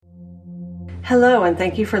Hello, and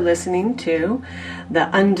thank you for listening to The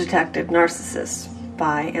Undetected Narcissist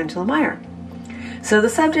by Angela Meyer. So the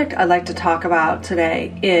subject I'd like to talk about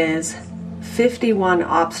today is 51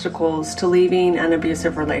 obstacles to leaving an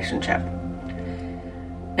abusive relationship.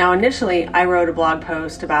 Now, initially, I wrote a blog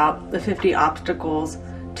post about the 50 obstacles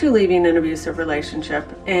to leaving an abusive relationship,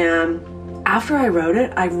 and after I wrote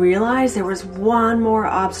it, I realized there was one more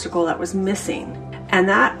obstacle that was missing, and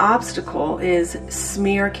that obstacle is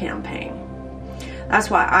smear campaign. That's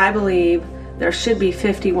why I believe there should be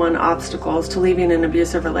 51 obstacles to leaving an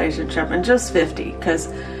abusive relationship, and just 50, because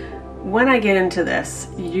when I get into this,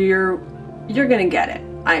 you're going to get it.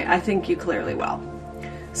 I think you clearly will.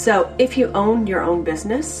 So if you own your own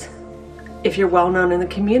business, if you're well known in the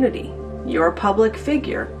community, you're a public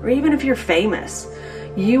figure, or even if you're famous,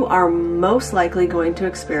 you are most likely going to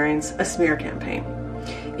experience a smear campaign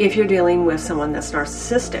if you're dealing with someone that's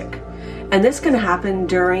narcissistic. And this can happen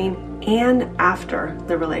during and after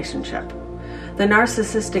the relationship. The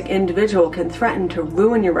narcissistic individual can threaten to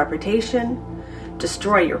ruin your reputation,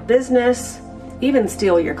 destroy your business, even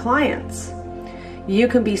steal your clients. You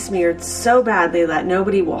can be smeared so badly that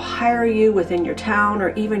nobody will hire you within your town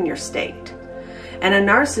or even your state. And a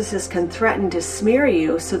narcissist can threaten to smear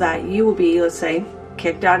you so that you will be, let's say,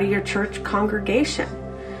 kicked out of your church congregation.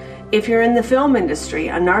 If you're in the film industry,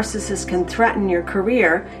 a narcissist can threaten your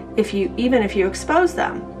career even if you expose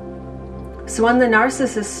them. So when the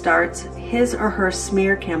narcissist starts his or her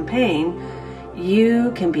smear campaign,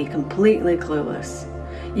 you can be completely clueless.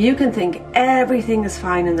 You can think everything is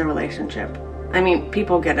fine in the relationship. I mean,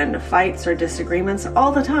 people get into fights or disagreements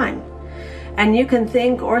all the time. And you can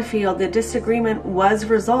think or feel the disagreement was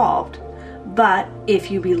resolved. But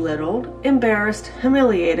if you belittled, embarrassed,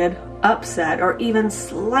 humiliated, upset, or even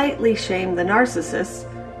slightly shamed the narcissist,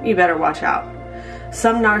 you better watch out.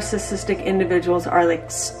 Some narcissistic individuals are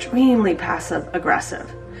extremely passive-aggressive,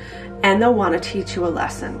 and they'll want to teach you a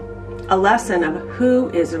lesson of who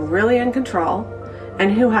is really in control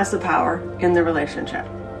and who has the power in the relationship.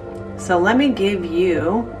 So let me give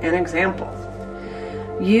you an example.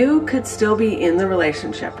 You could still be in the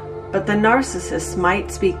relationship, but the narcissist might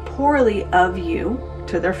speak poorly of you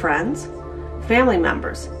to their friends, family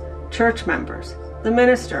members, church members, the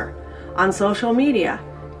minister, on social media,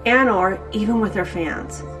 and or even with their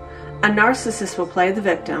fans. A narcissist will play the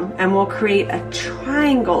victim and will create a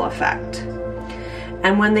triangle effect.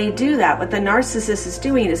 And when they do that, what the narcissist is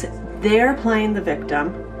doing is they're playing the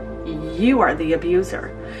victim, you are the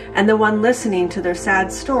abuser, and the one listening to their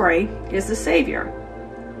sad story is the savior.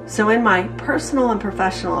 So in my personal and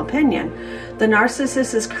professional opinion, the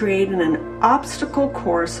narcissist is creating an obstacle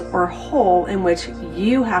course or hole in which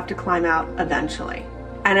you have to climb out eventually.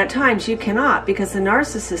 And at times you cannot, because the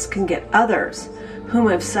narcissist can get others whom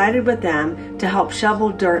have sided with them to help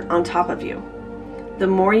shovel dirt on top of you. The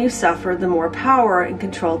more you suffer, the more power and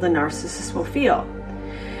control the narcissist will feel.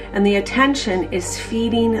 And the attention is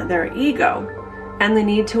feeding their ego and the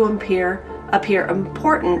need to appear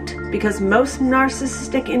important, because most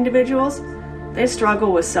narcissistic individuals, they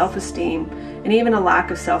struggle with self-esteem and even a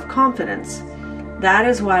lack of self-confidence. That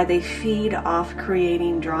is why they feed off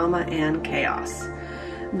creating drama and chaos.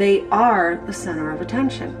 They are the center of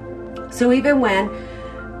attention. So even when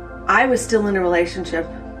I was still in a relationship,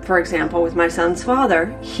 for example, with my son's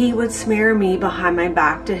father, he would smear me behind my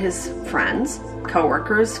back to his friends,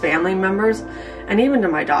 coworkers, family members, and even to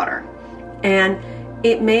my daughter. And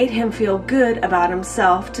it made him feel good about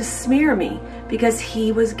himself to smear me because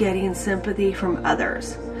he was getting sympathy from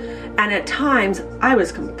others. And at times, I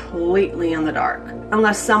was completely in the dark,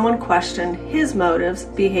 unless someone questioned his motives,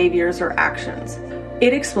 behaviors, or actions.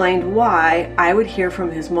 It explained why I would hear from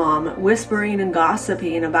his mom whispering and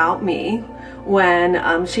gossiping about me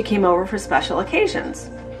when she came over for special occasions.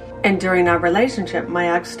 And during our relationship,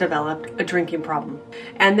 my ex developed a drinking problem.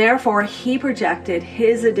 And therefore, he projected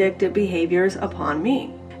his addictive behaviors upon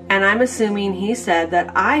me. And I'm assuming he said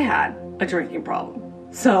that I had a drinking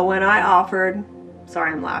problem. So when I offered,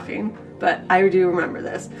 sorry I'm laughing, but I do remember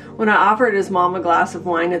this. When I offered his mom a glass of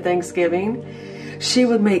wine at Thanksgiving, she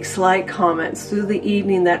would make slight comments through the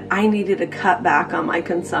evening that I needed to cut back on my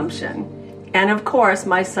consumption. And of course,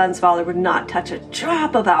 my son's father would not touch a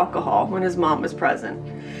drop of alcohol when his mom was present.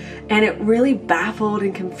 And it really baffled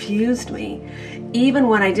and confused me, even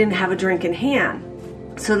when I didn't have a drink in hand.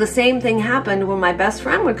 So the same thing happened when my best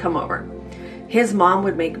friend would come over. His mom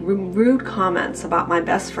would make rude comments about my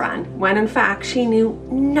best friend, when in fact she knew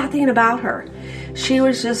nothing about her. She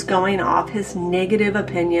was just going off his negative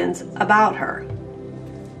opinions about her.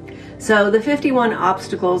 So the 51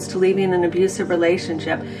 obstacles to leaving an abusive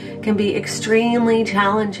relationship can be extremely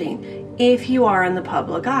challenging if you are in the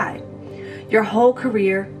public eye. Your whole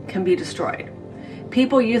career can be destroyed.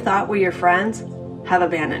 People you thought were your friends have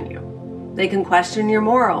abandoned you. They can question your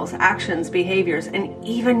morals, actions, behaviors, and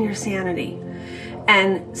even your sanity.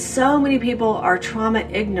 And so many people are trauma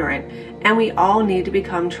ignorant, and we all need to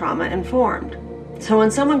become trauma informed. So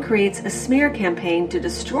when someone creates a smear campaign to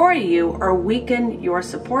destroy you or weaken your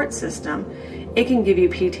support system, it can give you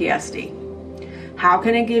PTSD. How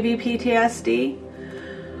can it give you PTSD?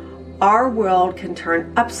 Our world can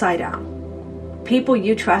turn upside down. People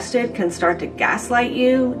you trusted can start to gaslight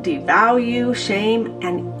you, devalue, shame,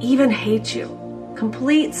 and even hate you.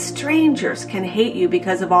 Complete strangers can hate you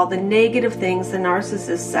because of all the negative things the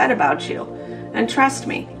narcissist said about you. And trust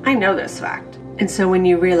me, I know this fact. And so when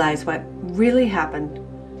you realize what really happened,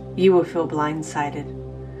 you will feel blindsided.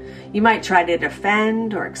 You might try to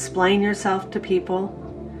defend or explain yourself to people,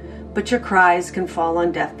 but your cries can fall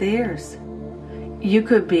on deaf ears. You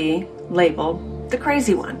could be labeled the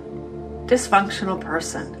crazy one, dysfunctional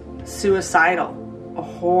person, suicidal, a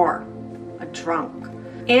whore, a drunk.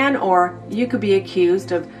 And or you could be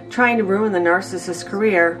accused of trying to ruin the narcissist's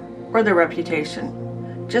career or their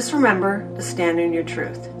reputation. Just remember to stand in your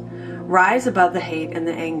truth. Rise above the hate and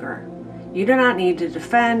the anger. You do not need to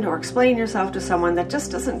defend or explain yourself to someone that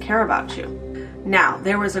just doesn't care about you. Now,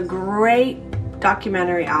 there was a great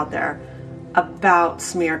documentary out there about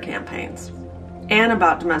smear campaigns and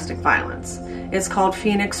about domestic violence. It's called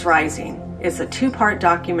Phoenix Rising. It's a 2-part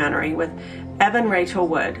documentary with Evan Rachel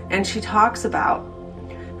Wood, and she talks about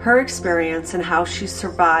her experience and how she is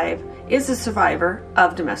a survivor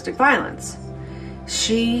of domestic violence.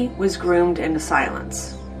 She was groomed into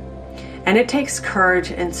silence. And it takes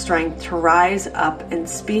courage and strength to rise up and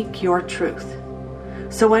speak your truth.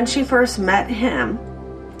 So when she first met him,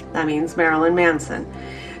 that means Marilyn Manson,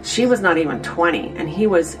 she was not even 20 and he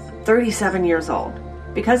was 37 years old.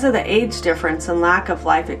 Because of the age difference and lack of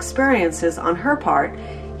life experiences on her part,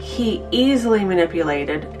 he easily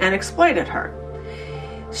manipulated and exploited her.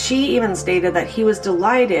 She even stated that he was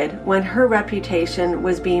delighted when her reputation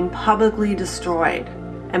was being publicly destroyed.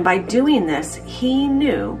 And by doing this, he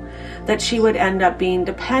knew that she would end up being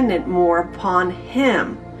dependent more upon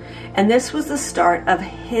him. And this was the start of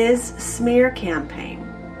his smear campaign.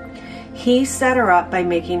 He set her up by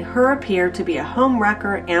making her appear to be a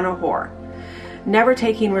homewrecker and a whore, never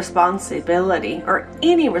taking responsibility or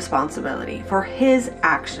any responsibility for his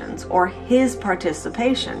actions or his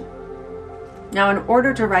participation. Now, in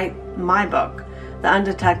order to write my book, The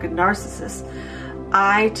Undetected Narcissist,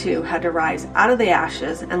 I too had to rise out of the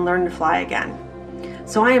ashes and learn to fly again.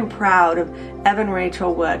 So I am proud of Evan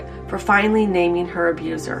Rachel Wood for finally naming her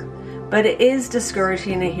abuser. But it is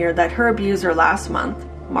discouraging to hear that her abuser last month,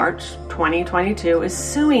 March 2022, is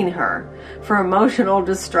suing her for emotional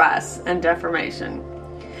distress and defamation.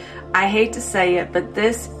 I hate to say it, but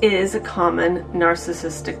this is a common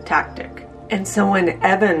narcissistic tactic. And so when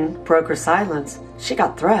Evan broke her silence, she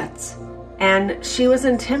got threats. And she was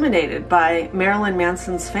intimidated by Marilyn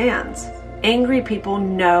Manson's fans. Angry people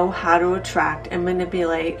know how to attract and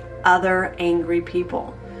manipulate other angry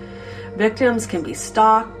people. Victims can be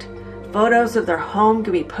stalked. Photos of their home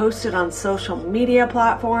can be posted on social media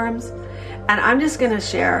platforms. And I'm just going to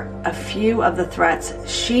share a few of the threats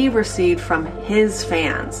she received from his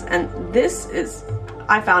fans. And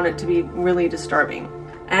I found it to be really disturbing.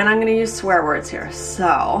 And I'm going to use swear words here.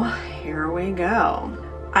 So here we go.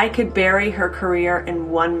 I could bury her career in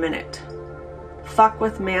 1 minute. Fuck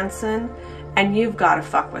with Manson, and you've got to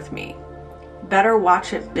fuck with me. Better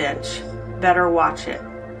watch it, bitch. Better watch it.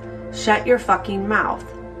 Shut your fucking mouth.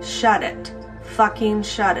 Shut it. Fucking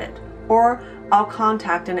shut it. Or I'll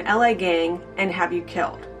contact an LA gang and have you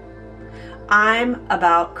killed. I'm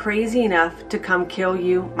about crazy enough to come kill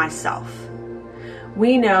you myself.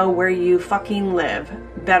 We know where you fucking live.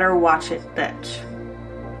 Better watch it, bitch.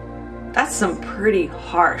 That's some pretty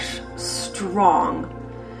harsh, strong,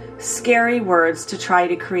 scary words to try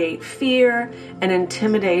to create fear and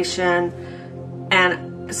intimidation.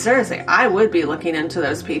 And seriously, I would be looking into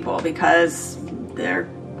those people because they're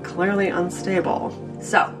clearly unstable.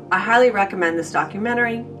 So I highly recommend this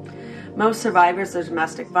documentary. Most survivors of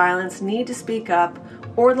domestic violence need to speak up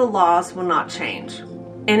or the laws will not change.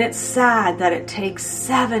 And it's sad that it takes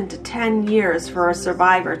 7 to 10 years for a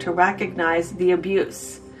survivor to recognize the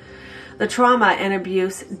abuse. The trauma and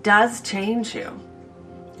abuse does change you.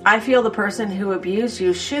 I feel the person who abused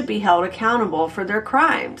you should be held accountable for their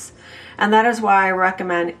crimes. And that is why I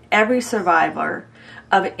recommend every survivor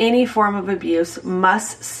of any form of abuse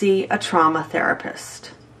must see a trauma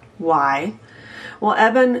therapist. Why? Well,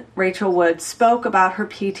 Evan Rachel Wood spoke about her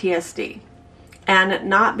PTSD and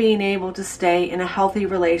not being able to stay in a healthy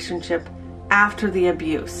relationship after the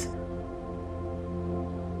abuse.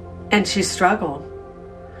 And she struggled.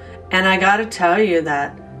 And I got to tell you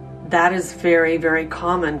that that is very, very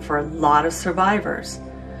common for a lot of survivors,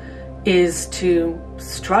 is to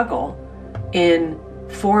struggle in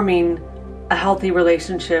forming a healthy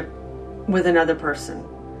relationship with another person.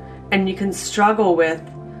 And you can struggle with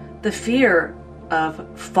the fear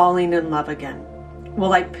of falling in love again.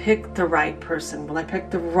 Will I pick the right person? Will I pick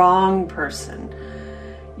the wrong person?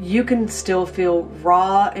 You can still feel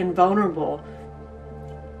raw and vulnerable.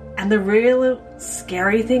 And the real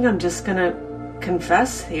scary thing, I'm just going to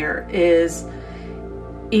confess here, is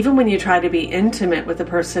even when you try to be intimate with a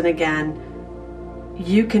person again,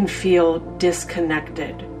 you can feel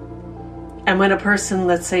disconnected. And when a person,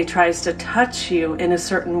 let's say, tries to touch you in a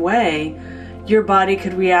certain way, your body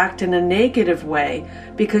could react in a negative way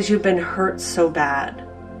because you've been hurt so bad.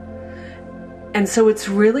 And so it's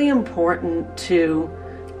really important to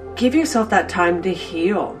give yourself that time to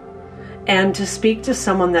heal and to speak to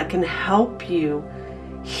someone that can help you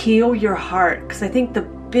heal your heart. Because I think the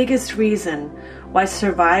biggest reason why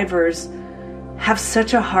survivors have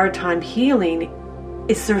such a hard time healing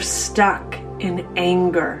is they're stuck in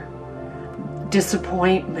anger,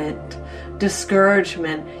 disappointment,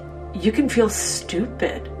 discouragement. You can feel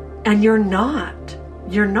stupid, and you're not.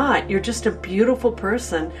 You're not. You're just a beautiful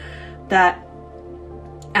person that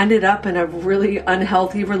ended up in a really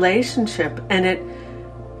unhealthy relationship, and it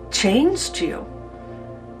changed you.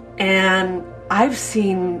 And I've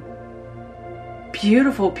seen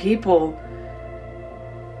beautiful people,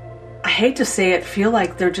 I hate to say it, feel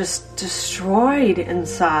like they're just destroyed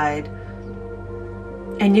inside.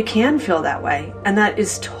 And you can feel that way, and that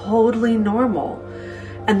is totally normal.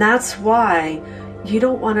 And that's why you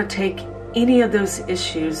don't want to take any of those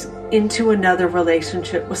issues into another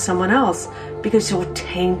relationship with someone else, because you'll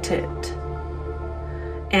taint it.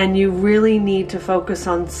 And you really need to focus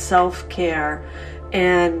on self-care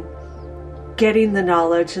and getting the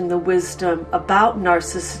knowledge and the wisdom about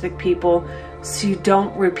narcissistic people so you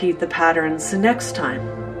don't repeat the patterns the next time.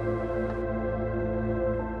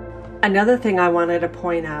 Another thing I wanted to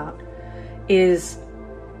point out is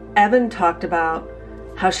Evan talked about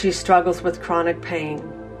how she struggles with chronic pain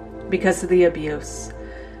because of the abuse.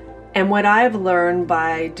 And what I've learned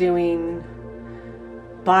by doing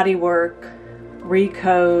body work,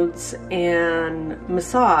 recodes, and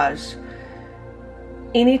massage,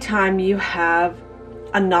 anytime you have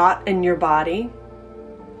a knot in your body,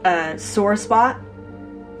 a sore spot,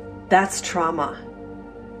 that's trauma.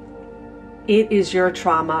 It is your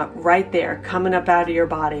trauma right there coming up out of your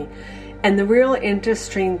body. And the real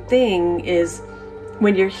interesting thing is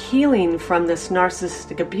when you're healing from this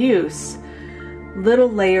narcissistic abuse, little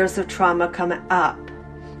layers of trauma come up.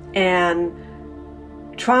 And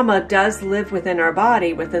trauma does live within our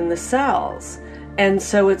body, within the cells. And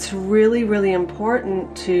so it's really, really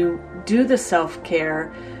important to do the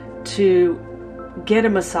self-care, to get a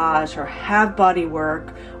massage or have body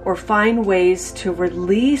work or find ways to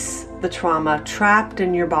release the trauma trapped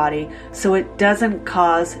in your body so it doesn't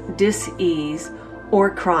cause dis-ease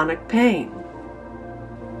or chronic pain.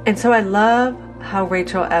 And so I love how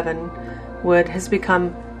Rachel Evan-Wood has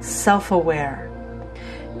become self-aware.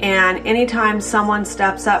 And anytime someone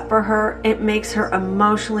steps up for her, it makes her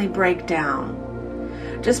emotionally break down.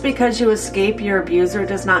 Just because you escape your abuser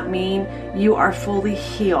does not mean you are fully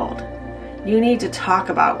healed. You need to talk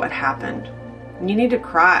about what happened. You need to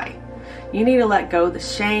cry. You need to let go of the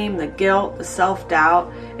shame, the guilt, the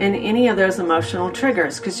self-doubt, and any of those emotional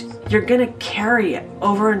triggers, because you're going to carry it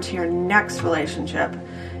over into your next relationship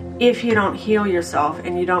if you don't heal yourself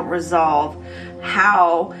and you don't resolve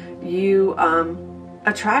how you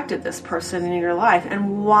attracted this person in your life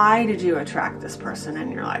and why did you attract this person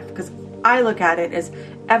in your life. Because I look at it as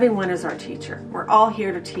everyone is our teacher. We're all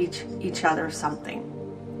here to teach each other something.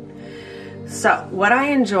 So what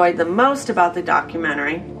I enjoyed the most about the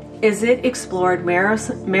documentary is it explored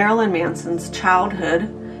Marilyn Manson's childhood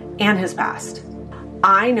and his past.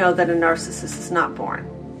 I know that a narcissist is not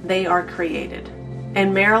born. They are created.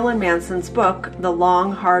 In Marilyn Manson's book, The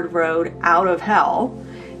Long Hard Road Out of Hell,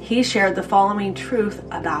 he shared the following truth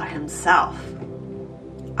about himself.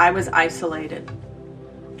 I was isolated.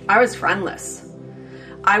 I was friendless.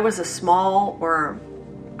 I was a small worm.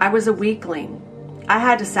 I was a weakling. I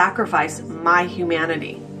had to sacrifice my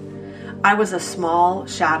humanity. I was a small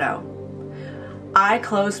shadow. I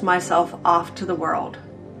closed myself off to the world.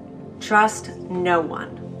 Trust no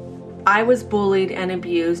one. I was bullied and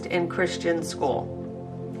abused in Christian school.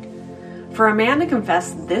 For a man to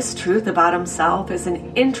confess this truth about himself is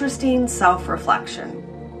an interesting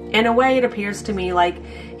self-reflection. In a way, it appears to me like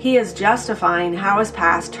he is justifying how his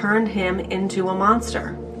past turned him into a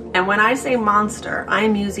monster. And when I say monster,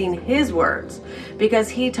 I'm using his words because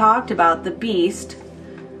he talked about the beast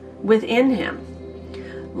within him.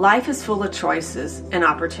 Life is full of choices and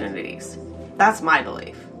opportunities. That's my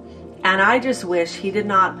belief. And I just wish he did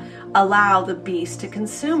not allow the beast to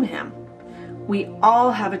consume him. We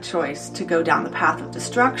all have a choice to go down the path of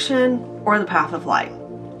destruction or the path of light.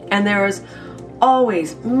 And there is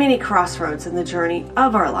always many crossroads in the journey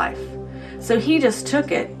of our life. So he just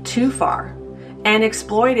took it too far and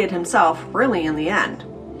exploited himself really in the end.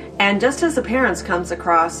 And just as appearance comes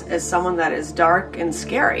across as someone that is dark and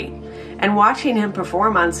scary, and watching him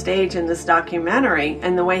perform on stage in this documentary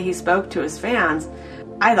and the way he spoke to his fans,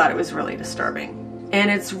 I thought it was really disturbing.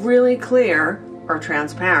 And it's really clear, or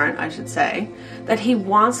transparent, I should say, that he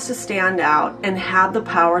wants to stand out and have the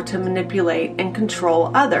power to manipulate and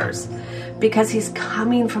control others because he's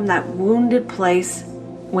coming from that wounded place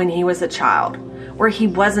when he was a child, where he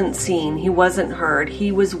wasn't seen, he wasn't heard,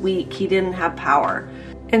 he was weak, he didn't have power.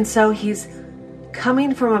 And so he's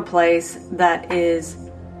coming from a place that is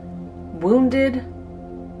wounded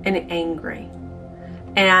and angry.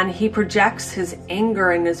 And he projects his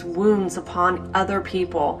anger and his wounds upon other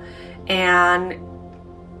people. And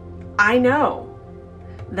I know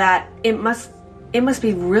that it must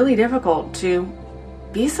be really difficult to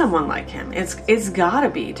be someone like him. It's gotta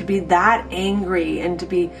be, to be that angry and to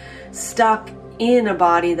be stuck in a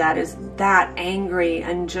body that is that angry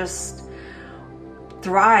and just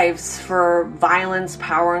thrives for violence,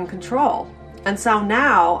 power, and control. And so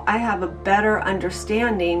now I have a better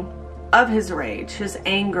understanding of his rage, his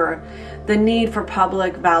anger, the need for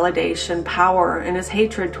public validation, power, and his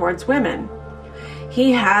hatred towards women.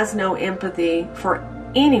 He has no empathy for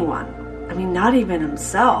anyone. I mean, not even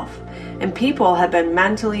himself. And people have been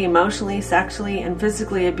mentally, emotionally, sexually, and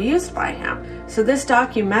physically abused by him. So this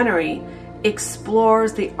documentary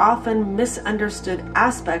explores the often misunderstood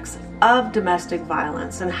aspects of domestic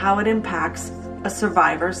violence and how it impacts a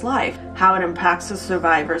survivor's life, how it impacts a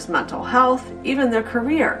survivor's mental health, even their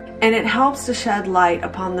career. And it helps to shed light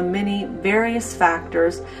upon the many various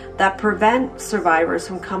factors that prevent survivors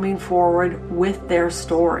from coming forward with their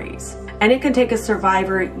stories. And it can take a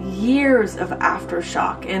survivor years of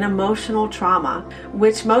aftershock and emotional trauma,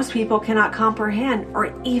 which most people cannot comprehend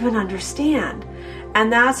or even understand.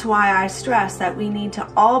 And that's why I stress that we need to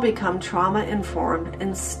all become trauma-informed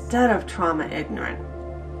instead of trauma-ignorant.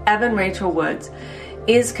 Evan Rachel Woods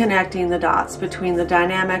is connecting the dots between the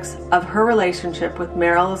dynamics of her relationship with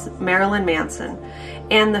Marilyn Manson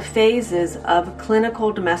and the phases of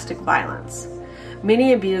clinical domestic violence.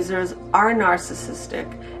 Many abusers are narcissistic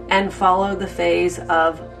and follow the phase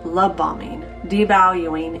of love bombing,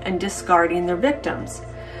 devaluing, and discarding their victims.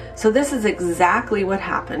 So this is exactly what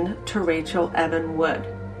happened to Rachel Evan Wood.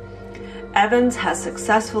 Evans has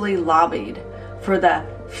successfully lobbied for the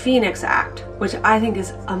Phoenix Act, which I think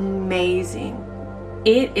is amazing.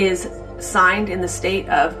 It is signed in the state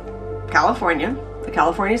of California, the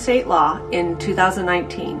California state law, in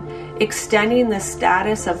 2019, extending the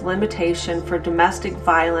status of limitation for domestic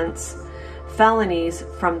violence felonies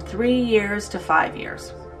from 3 years to 5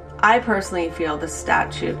 years. I personally feel the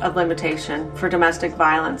statute of limitation for domestic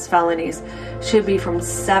violence felonies should be from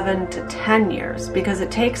 7 to 10 years because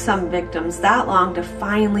it takes some victims that long to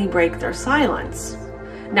finally break their silence.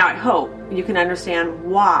 Now, I hope you can understand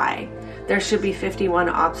why there should be 51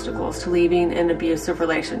 obstacles to leaving an abusive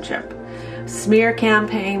relationship. Smear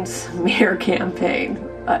campaign.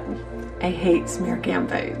 I hate smear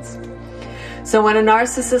campaigns. So when a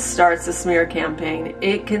narcissist starts a smear campaign,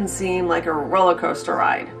 it can seem like a roller coaster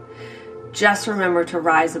ride. Just remember to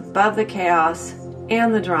rise above the chaos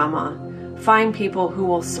and the drama. Find people who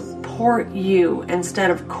will support you instead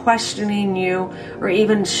of questioning you or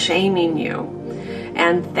even shaming you.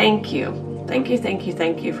 And thank you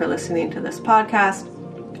for listening to this podcast.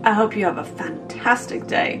 I hope you have a fantastic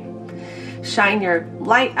day. Shine your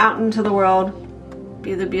light out into the world.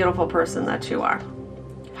 Be the beautiful person that you are.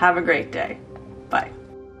 Have a great day. Bye.